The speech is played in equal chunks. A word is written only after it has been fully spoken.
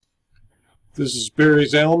This is Barry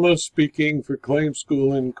Zalma speaking for Claim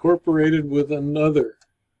School Incorporated with another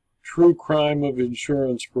true crime of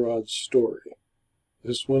insurance fraud story.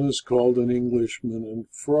 This one is called An Englishman and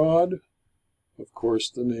Fraud. Of course,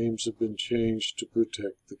 the names have been changed to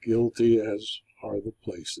protect the guilty, as are the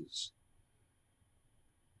places.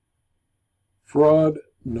 Fraud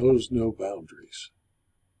knows no boundaries.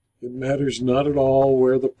 It matters not at all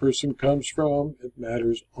where the person comes from. It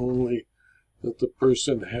matters only that the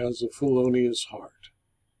person has a felonious heart.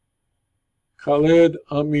 Khaled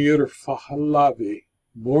Amir Pahlavi,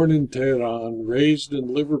 born in Tehran, raised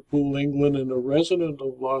in Liverpool, England, and a resident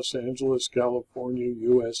of Los Angeles, California,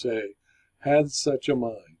 USA, had such a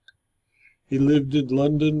mind. He lived in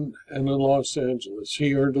London and in Los Angeles.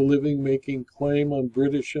 He earned a living making claim on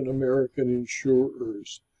British and American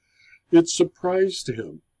insurers. It surprised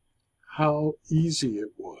him how easy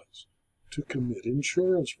it was to commit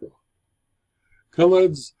insurance fraud.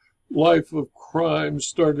 Khaled's life of crime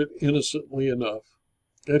started innocently enough.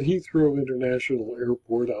 At Heathrow International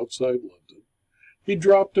Airport outside London, he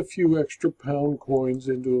dropped a few extra pound coins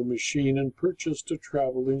into a machine and purchased a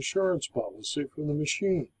travel insurance policy from the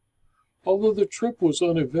machine. Although the trip was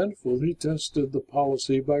uneventful, he tested the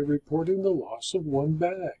policy by reporting the loss of one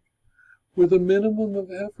bag. With a minimum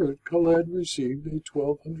of effort, Khaled received a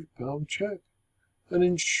 1,200-pound check. An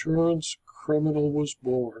insurance criminal was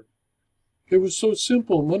born. It was so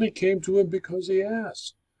simple, money came to him because he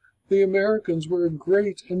asked. The Americans were a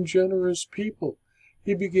great and generous people.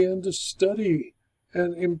 He began to study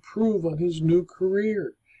and improve on his new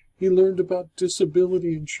career. He learned about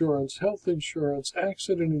disability insurance, health insurance,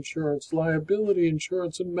 accident insurance, liability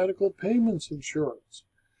insurance, and medical payments insurance.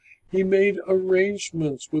 He made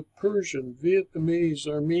arrangements with Persian, Vietnamese,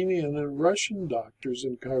 Armenian, and Russian doctors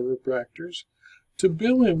and chiropractors to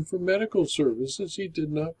bill him for medical services he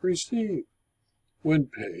did not receive. When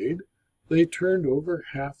paid, they turned over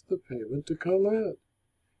half the payment to Khaled.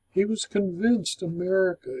 He was convinced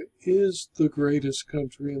America is the greatest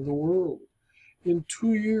country in the world. In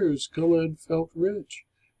 2 years, Khaled felt rich.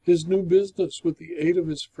 His new business, with the aid of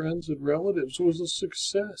his friends and relatives, was a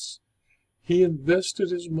success. He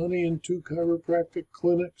invested his money in 2 chiropractic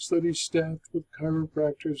clinics that he staffed with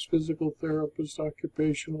chiropractors, physical therapists,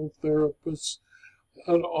 occupational therapists,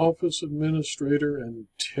 an office administrator, and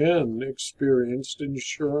 10 experienced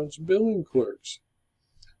insurance billing clerks.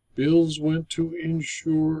 Bills went to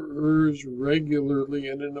insurers regularly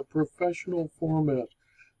and in a professional format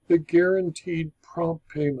that guaranteed prompt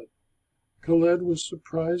payment. Khaled was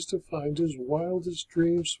surprised to find his wildest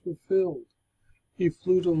dreams fulfilled. He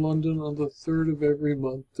flew to London on the 3rd of every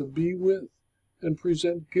month to be with and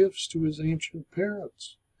present gifts to his ancient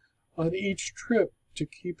parents. On each trip, to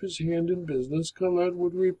keep his hand in business, Khaled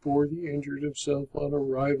would report he injured himself on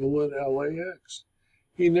arrival at LAX.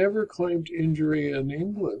 He never claimed injury in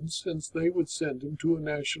England, since they would send him to a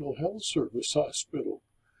National Health Service hospital.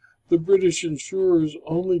 The British insurers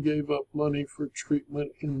only gave up money for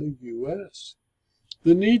treatment in the U.S.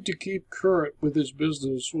 The need to keep current with his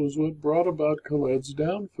business was what brought about Khaled's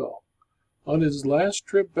downfall. On his last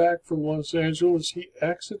trip back from Los Angeles, he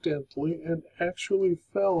accidentally and actually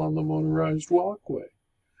fell on the motorized walkway.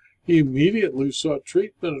 He immediately sought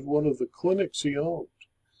treatment at one of the clinics he owned.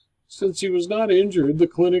 Since he was not injured, the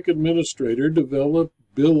clinic administrator developed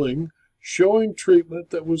billing showing treatment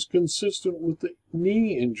that was consistent with the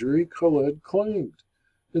knee injury Khaled claimed.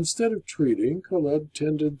 Instead of treating, Khaled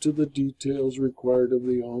tended to the details required of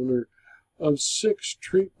the owner of 6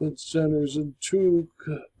 treatment centers and 2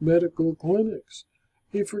 medical clinics.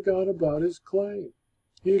 He forgot about his claim.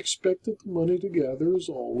 He expected the money to gather, as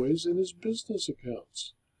always, in his business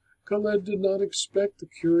accounts. Khaled did not expect the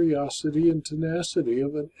curiosity and tenacity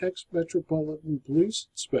of an ex-Metropolitan Police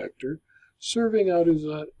inspector serving out his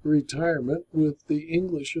retirement with the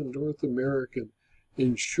English and North American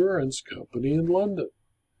Insurance Company in London.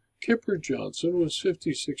 Kipper Johnson was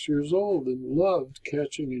 56 years old and loved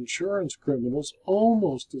catching insurance criminals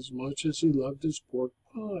almost as much as he loved his pork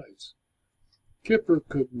pies. Kipper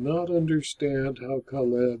could not understand how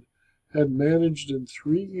Khaled had managed in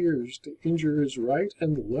 3 years to injure his right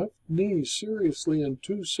and left knee seriously in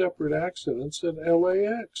 2 separate accidents at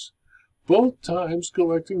LAX, both times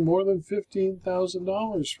collecting more than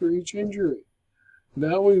 $15,000 for each injury.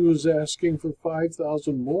 Now he was asking for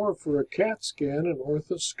 $5,000 more for a CAT scan and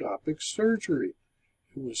orthoscopic surgery.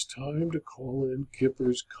 It was time to call in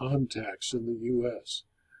Kipper's contacts in the U.S.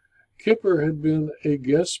 Kipper had been a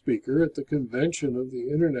guest speaker at the convention of the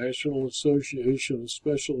International Association of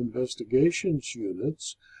Special Investigations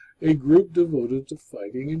Units, a group devoted to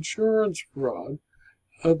fighting insurance fraud,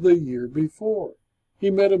 of the year before. He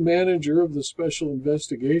met a manager of the Special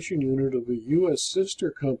Investigation Unit of a U.S. sister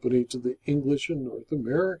company to the English and North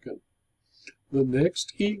American. The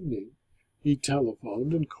next evening, he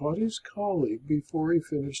telephoned and caught his colleague before he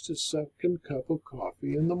finished his second cup of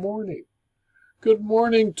coffee in the morning. "Good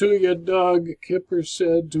morning to you, Doug," Kipper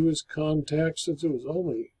said to his contact, since it was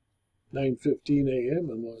only 9:15 a.m.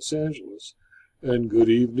 in Los Angeles. "And good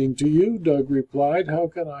evening to you," Doug replied. "How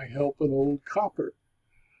can I help an old copper?"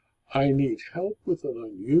 "I need help with an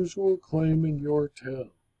unusual claim in your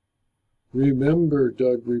town." "Remember,"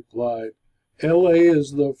 Doug replied, "L.A.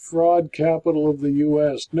 is the fraud capital of the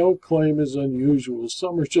U.S. No claim is unusual.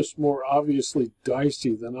 Some are just more obviously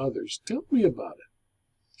dicey than others. Tell me about it."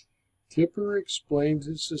 Kipper explained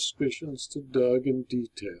his suspicions to Doug in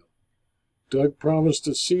detail. Doug promised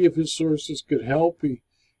to see if his sources could help. He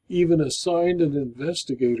even assigned an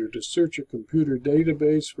investigator to search a computer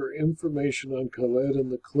database for information on Khaled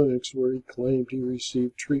and the clinics where he claimed he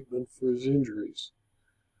received treatment for his injuries.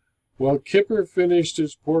 While Kipper finished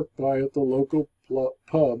his pork pie at the local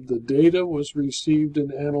pub, the data was received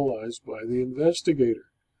and analyzed by the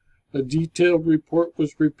investigator. A detailed report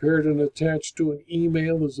was prepared and attached to an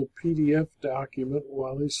email as a PDF document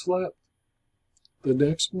while he slept. The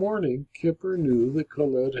next morning, Kipper knew that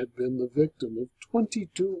Khaled had been the victim of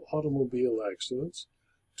 22 automobile accidents,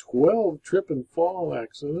 12 trip and fall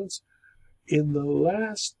accidents in the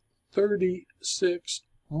last 36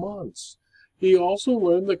 months. He also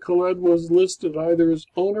learned that Khaled was listed either as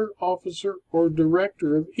owner, officer, or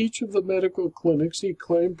director of each of the medical clinics he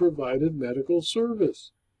claimed provided medical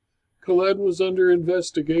service. Khaled was under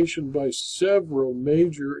investigation by several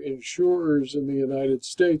major insurers in the United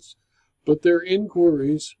States, but their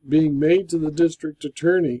inquiries being made to the district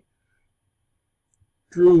attorney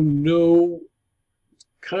drew no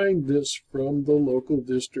kindness from the local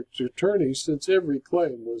district attorney. Since every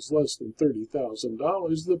claim was less than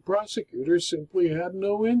 $30,000, the prosecutor simply had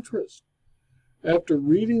no interest. After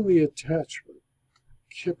reading the attachment,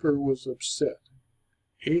 Kipper was upset.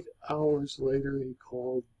 8 hours later, he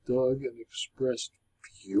called Doug and expressed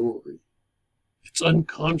fury. "It's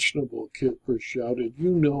unconscionable," Kipper shouted.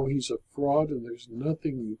 "You know he's a fraud and there's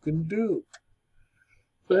nothing you can do."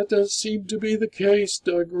 "That does seem to be the case,"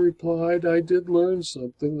 Doug replied. "I did learn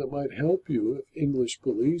something that might help you if English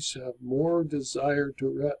police have more desire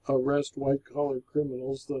to arrest white-collar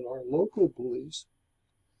criminals than our local police."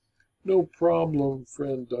 "No problem,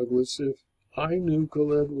 friend Douglas. If I knew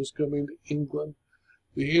Khaled was coming to England,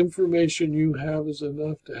 the information you have is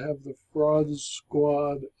enough to have the fraud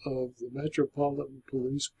squad of the Metropolitan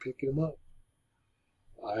Police pick him up."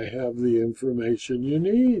 "I have the information you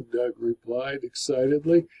need," Doug replied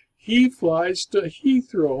excitedly. "He flies to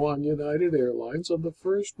Heathrow on United Airlines on the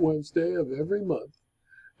first Wednesday of every month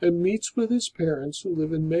and meets with his parents who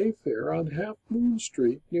live in Mayfair on Half Moon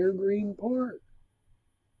Street near Green Park."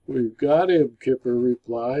 "We've got him," Kipper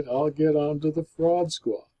replied. "I'll get on to the fraud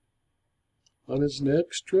squad." On his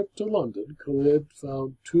next trip to London, Khaled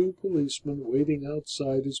found 2 policemen waiting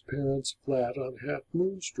outside his parents' flat on Half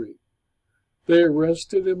Moon Street. They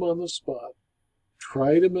arrested him on the spot,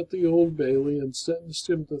 tried him at the Old Bailey, and sentenced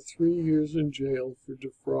him to 3 years in jail for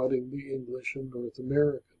defrauding the English and North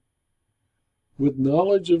American. With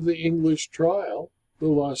knowledge of the English trial, the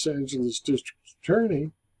Los Angeles District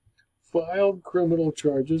Attorney filed criminal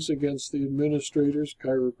charges against the administrators,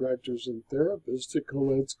 chiropractors, and therapists at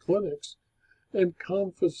Khaled's clinics and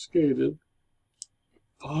confiscated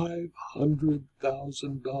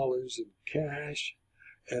 $500,000 in cash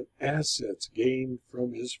and assets gained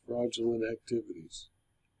from his fraudulent activities.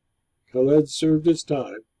 Khaled served his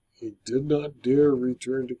time. He did not dare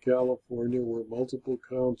return to California, where multiple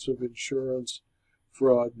counts of insurance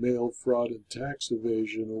fraud, mail fraud, and tax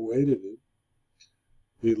evasion awaited him.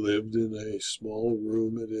 He lived in a small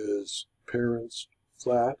room at his parents'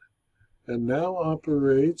 flat and now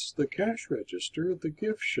operates the cash register at the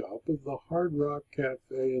gift shop of the Hard Rock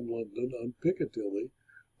Cafe in London on Piccadilly,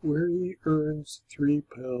 where he earns £3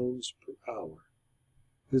 per hour.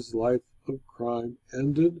 His life of crime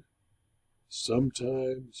ended.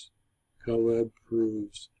 Sometimes Khaled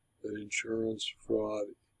proves that insurance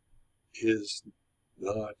fraud is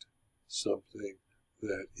not something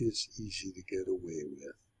that is easy to get away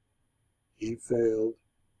with. He failed.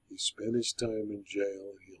 He spent his time in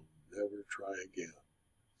jail. He'll never try again.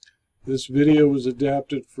 This video was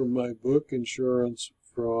adapted from my book, Insurance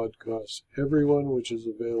Fraud Costs Everyone, which is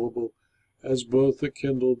available as both a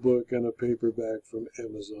Kindle book and a paperback from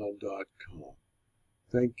Amazon.com.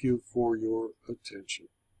 Thank you for your attention.